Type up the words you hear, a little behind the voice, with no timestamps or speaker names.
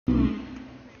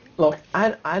Look,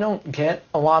 I don't get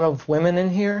a lot of women in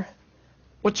here.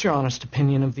 What's your honest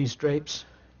opinion of these drapes?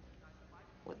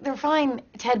 They're fine,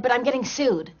 Ted, but I'm getting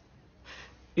sued.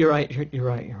 You're right, you're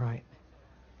right.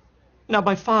 Now,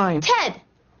 by fine... Ted!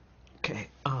 Okay,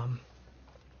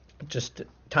 just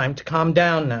time to calm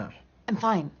down now. I'm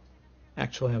fine.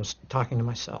 Actually, I was talking to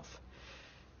myself.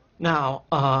 Now,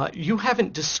 you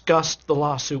haven't discussed the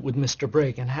lawsuit with Mr.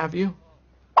 Bragan, have you?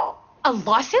 A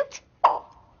lawsuit?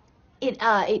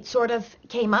 It sort of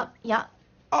came up, yeah.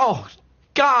 Oh,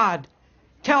 God!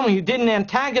 Tell me you didn't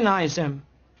antagonize him.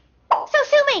 So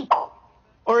sue me!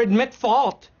 Or admit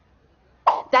fault.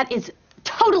 That is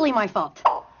totally my fault.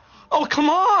 Oh, come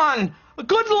on! A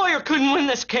good lawyer couldn't win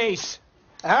this case.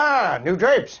 Ah, new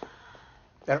drapes.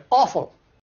 They're awful.